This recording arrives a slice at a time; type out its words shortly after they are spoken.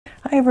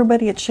Hi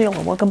everybody, it's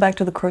Sheila. Welcome back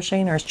to the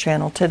Crochet Nurse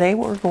channel. Today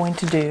what we're going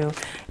to do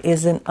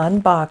is an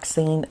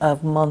unboxing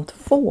of month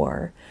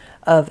 4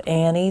 of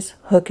Annie's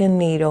Hook and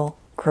Needle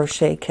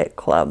Crochet Kit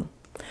Club.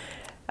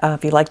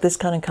 If you like this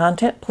kind of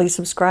content, please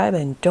subscribe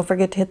and don't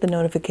forget to hit the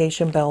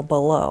notification bell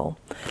below.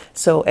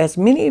 So as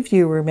many of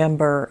you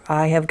remember,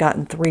 I have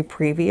gotten 3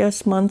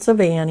 previous months of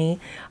Annie.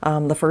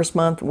 The first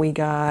month we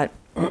got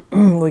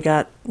we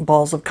got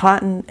balls of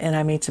cotton, and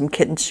I made some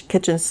kitchen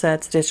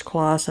sets,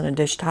 dishcloths, and a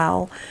dish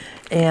towel.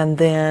 And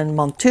then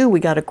month 2 we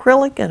got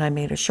acrylic, and I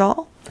made a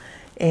shawl.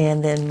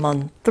 And then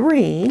month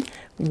 3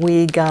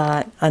 we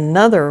got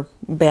another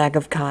bag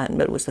of cotton,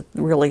 but it was a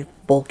really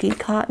bulky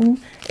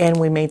cotton, and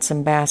we made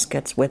some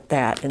baskets with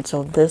that. And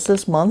so this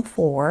is month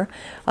 4.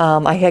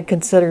 I had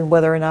considered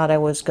whether or not I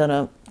was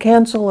gonna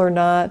cancel or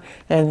not,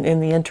 and in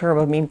the interim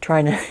of me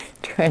trying to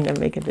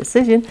make a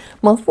decision,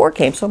 month 4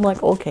 came. So I'm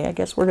like, okay, I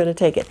guess we're gonna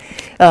take it.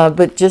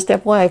 But just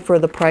FYI, for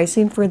the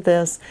pricing for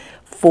this,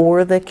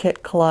 for the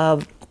kit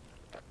club,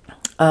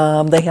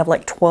 they have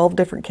like 12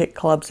 different kit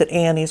clubs at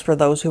Annie's, for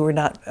those who are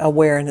not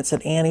aware, and it's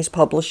at Annie's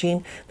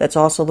Publishing. That's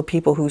also the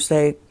people who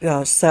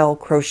sell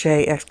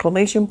Crochet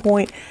Exclamation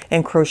Point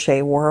and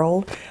Crochet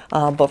World.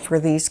 But for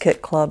these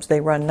kit clubs,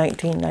 they run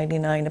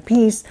 $19.99 a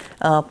piece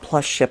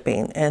plus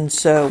shipping. And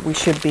so we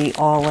should be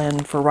all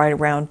in for right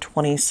around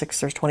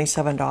 $26 or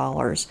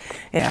 $27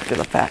 after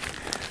the fact.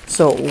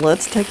 So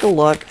let's take a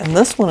look. And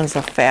this one is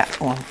a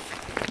fat one.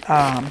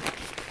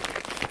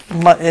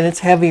 And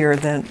it's heavier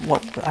than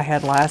what I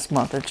had last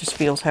month. It just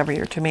feels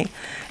heavier to me.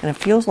 And it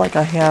feels like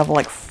I have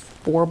like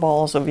 4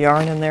 balls of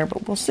yarn in there,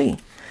 but we'll see.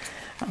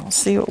 I'll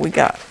see what we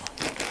got.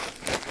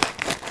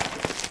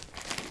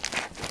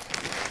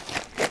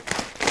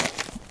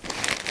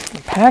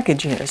 The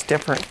packaging is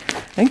different.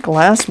 I think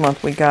last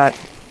month we got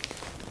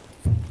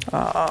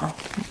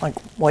like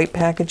white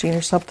packaging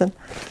or something.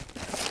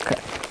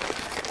 Okay.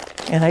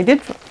 And I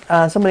did,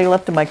 somebody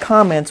left in my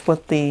comments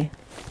what the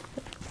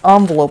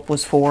envelope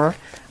was for.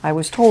 I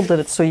was told that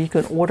it's so you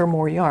could order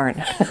more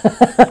yarn.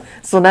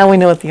 So now we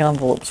know what the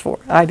envelope's for.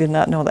 I did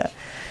not know that.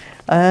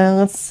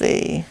 Let's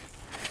see.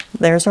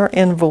 There's our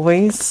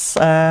invoice,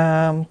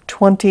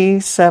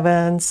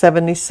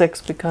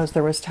 $27.76, because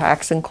there was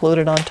tax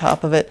included on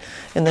top of it.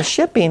 And the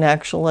shipping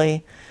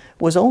actually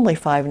was only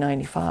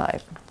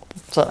 $5.95.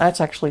 So that's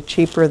actually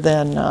cheaper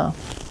than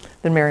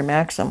Mary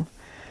Maxim.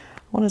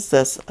 What is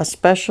this? A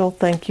special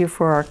thank you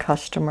for our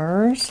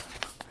customers.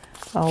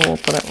 I'll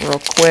open it real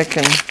quick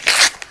and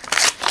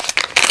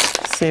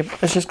see.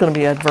 It's just going to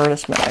be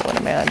advertisement, I would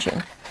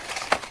imagine.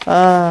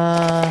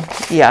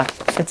 Yeah,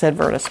 it's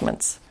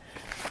advertisements.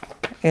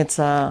 It's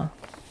yeah,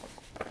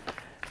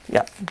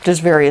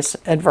 just various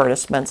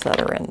advertisements that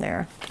are in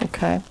there.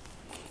 Okay,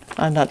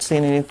 I'm not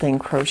seeing anything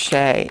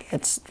crochet.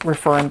 It's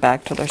referring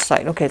back to their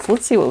site. Okay, so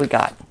let's see what we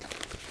got.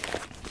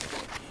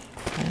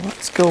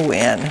 Let's go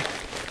in.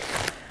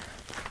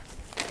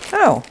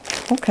 Oh,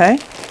 okay.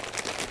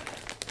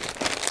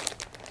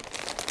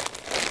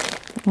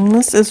 And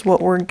this is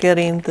what we're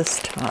getting this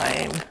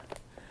time.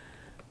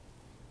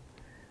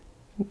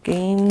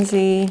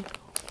 Gainsey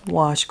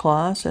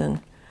washcloths,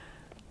 and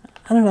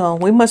I don't know,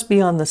 we must be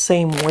on the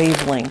same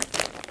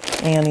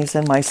wavelength, Annie's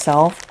and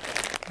myself,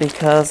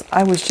 because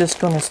I was just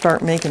going to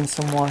start making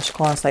some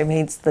washcloths. I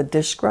made the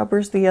dish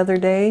scrubbers the other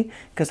day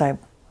because I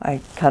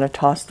kind of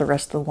tossed the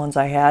rest of the ones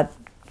I had.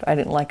 I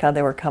didn't like how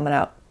they were coming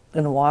out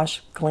in the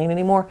wash clean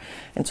anymore,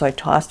 and so I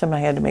tossed them.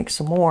 I had to make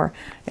some more,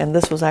 and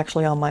this was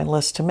actually on my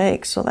list to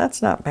make, so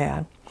that's not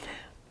bad.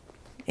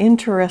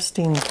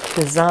 Interesting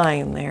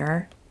design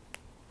there,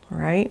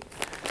 right?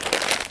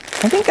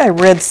 I think I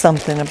read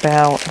something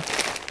about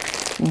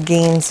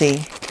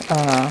Gainsey,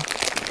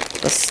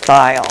 the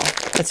style.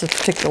 It's a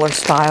particular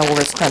style where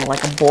it's kind of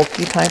like a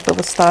bulky type of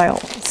a style.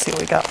 Let's see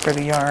what we got for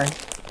the yarn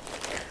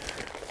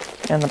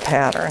and the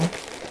pattern.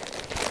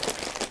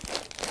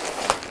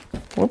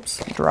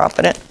 Whoops, I'm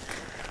dropping it.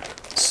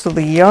 So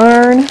the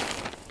yarn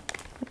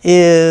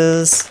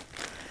is,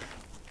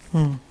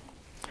 the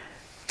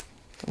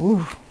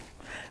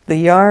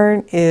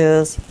yarn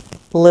is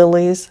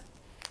Lily's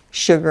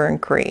Sugar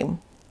and Cream.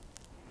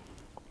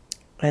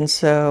 And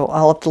so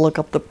I'll have to look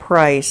up the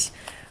price,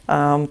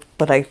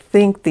 but I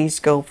think these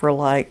go for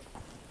like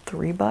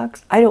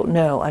 $3. I don't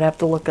know. I'd have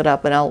to look it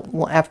up, and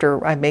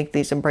after I make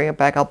these and bring it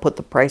back, I'll put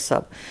the price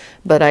up.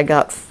 But I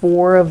got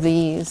 4 of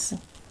these.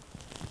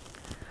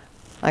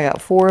 I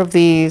got 4 of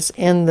these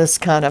in this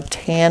kind of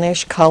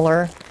tannish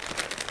color,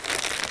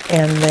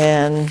 and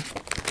then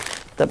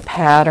the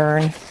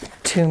pattern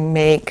to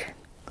make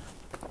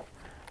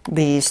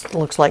these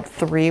looks like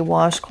 3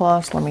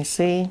 washcloths. Let me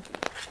see.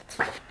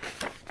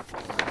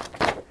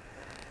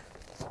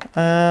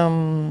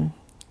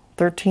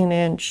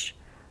 13-inch.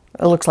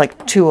 It looks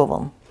like 2 of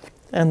them,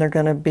 and they're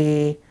going to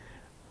be.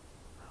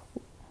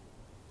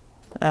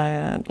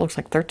 It looks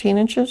like 13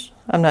 inches.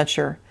 I'm not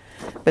sure.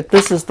 But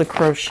this is the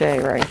crochet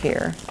right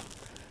here,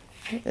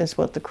 is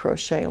what the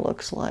crochet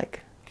looks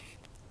like.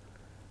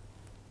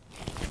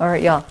 All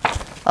right, y'all.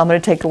 I'm going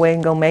to take away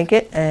and go make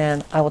it,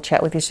 and I will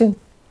chat with you soon.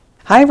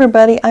 Hi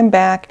everybody, I'm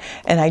back,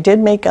 and I did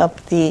make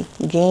up the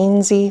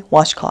Gainsey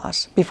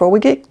washcloths. Before we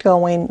get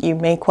going, you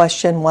may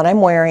question what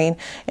I'm wearing,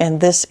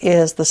 and this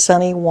is the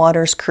Sunny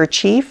Waters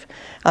kerchief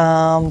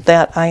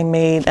that I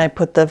made. I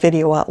put the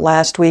video out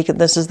last week, and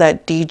this is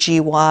that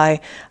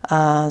DGY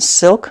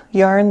silk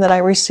yarn that I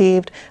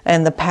received,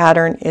 and the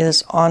pattern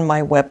is on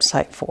my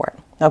website for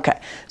it. Okay,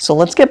 so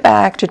let's get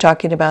back to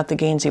talking about the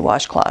Gainsey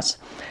washcloths.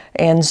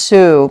 And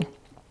so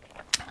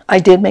I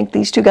did make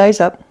these two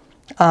guys up.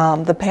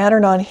 The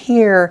pattern on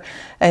here,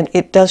 and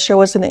it does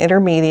show us an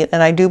intermediate,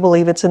 and I do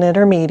believe it's an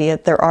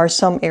intermediate. There are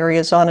some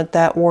areas on it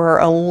that were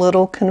a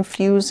little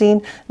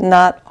confusing,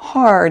 not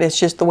hard, it's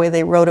just the way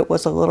they wrote it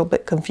was a little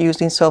bit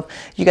confusing. So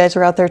if you guys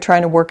are out there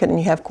trying to work it and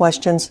you have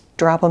questions,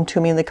 drop them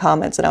to me in the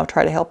comments and I'll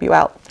try to help you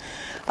out.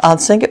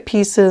 Singet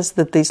pieces,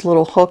 that these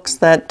little hooks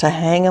that to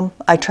hang them,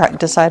 I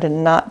decided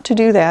not to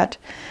do that.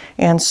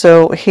 And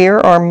so here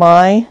are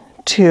my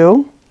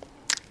two.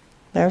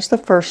 There's the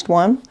first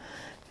one.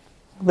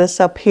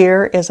 This up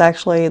here is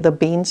actually the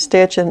bean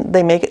stitch, and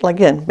they make it,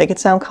 again, make it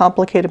sound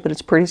complicated, but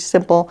it's pretty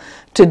simple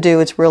to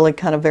do. It's really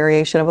kind of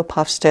variation of a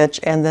puff stitch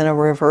and then a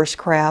reverse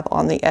crab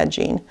on the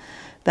edging.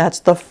 That's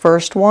the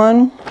first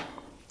one.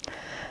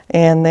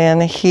 And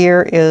then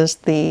here is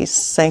the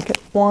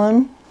Sanket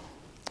one.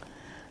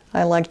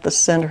 I like the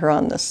center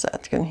on this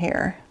section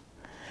here.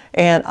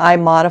 And I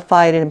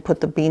modified it and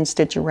put the bean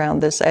stitch around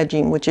this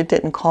edging, which it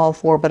didn't call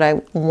for, but I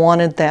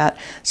wanted that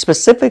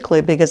specifically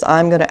because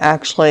I'm going to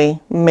actually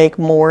make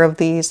more of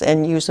these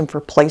and use them for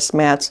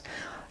placemats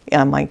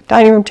on my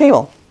dining room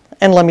table.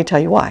 And let me tell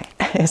you why.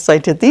 So I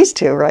did these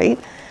two, right?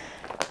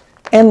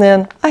 And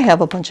then I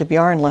have a bunch of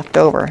yarn left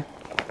over.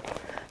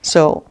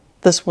 So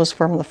this was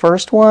from the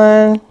first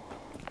one,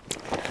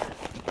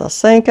 the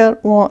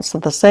Sanket one, so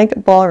the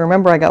Sanket ball.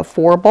 Remember, I got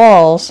 4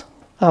 balls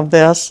of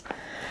this,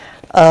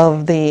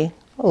 of the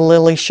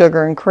Lily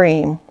Sugar and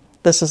Cream.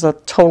 This is a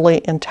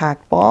totally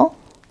intact ball.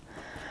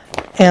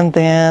 And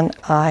then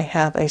I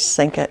have a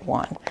Sanket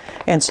one.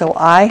 And so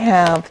I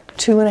have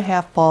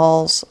 2.5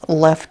 balls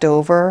left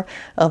over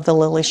of the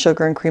Lily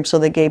Sugar and Cream, so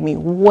they gave me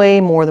way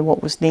more than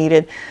what was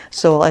needed.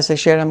 So as I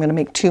shared, I'm going to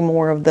make 2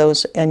 more of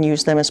those and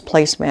use them as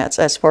placemats.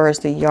 As far as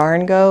the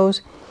yarn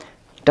goes,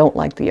 don't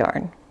like the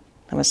yarn.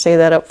 I'm going to say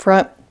that up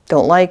front,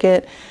 don't like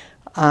it.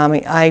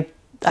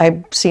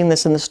 I've seen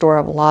this in the store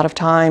a lot of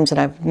times,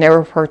 and I've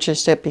never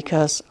purchased it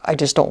because I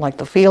just don't like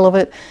the feel of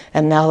it.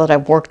 And now that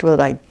I've worked with it,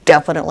 I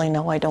definitely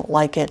know I don't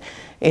like it.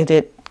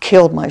 It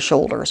killed my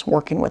shoulders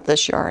working with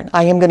this yarn.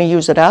 I am going to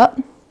use it up,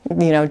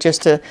 you know,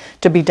 just to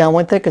be done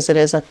with it, because it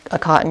is a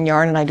cotton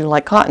yarn, and I do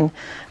like cotton,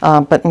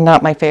 but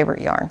not my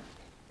favorite yarn.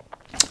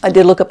 I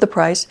did look up the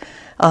price,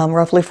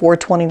 roughly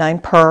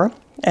 $4.29 per.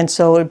 And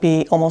so it would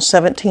be almost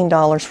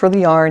 $17 for the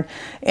yarn.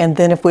 And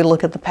then if we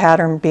look at the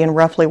pattern being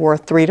roughly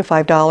worth $3 to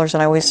 $5,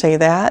 and I always say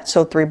that,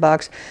 so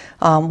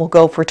 $3 will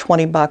go for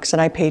 $20, and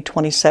I paid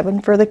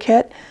 $27 for the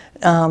kit.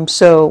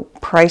 So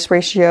price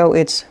ratio,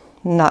 it's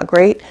not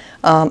great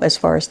as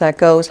far as that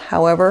goes.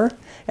 However,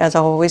 as I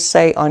always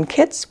say on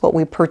kits, what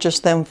we purchase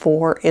them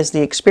for is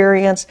the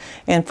experience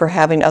and for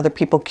having other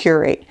people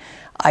curate.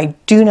 I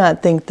do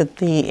not think that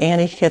the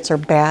Annie kits are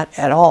bad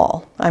at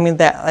all. I mean,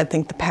 I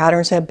think the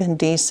patterns have been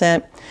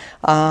decent.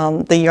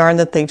 The yarn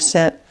that they've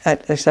sent,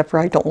 except for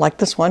I don't like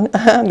this one,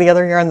 the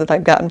other yarn that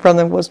I've gotten from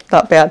them was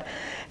not bad,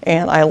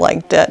 and I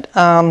liked it.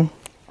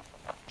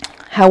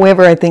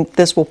 However, I think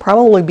this will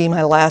probably be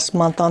my last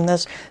month on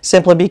this,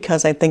 simply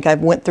because I think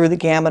I've went through the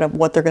gamut of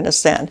what they're going to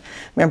send.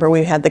 Remember,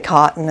 we had the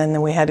cotton, and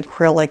then we had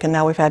acrylic, and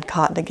now we've had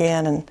cotton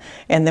again,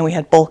 and then we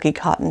had bulky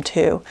cotton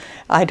too.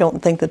 I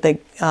don't think that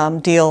they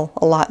deal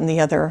a lot in the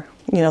other,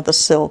 you know, the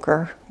silk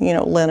or, you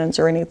know, linens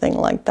or anything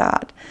like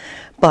that.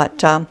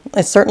 But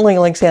it's certainly,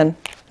 like I said,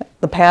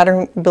 the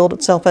pattern billed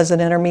itself as an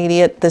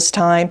intermediate this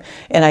time,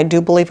 and I do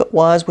believe it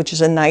was, which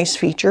is a nice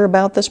feature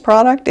about this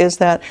product, is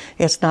that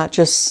it's not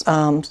just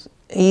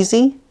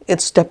easy,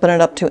 it's stepping it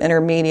up to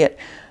intermediate.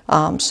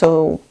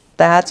 So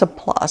that's a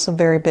plus, a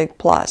very big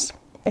plus.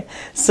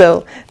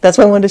 So that's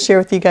what I wanted to share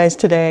with you guys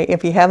today.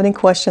 If you have any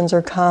questions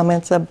or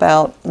comments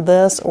about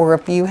this, or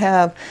if you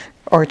have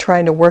or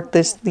trying to work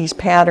these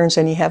patterns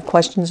and you have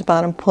questions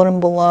about them, put them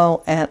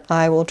below and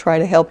I will try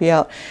to help you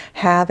out.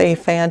 Have a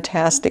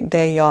fantastic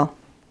day, y'all.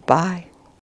 Bye.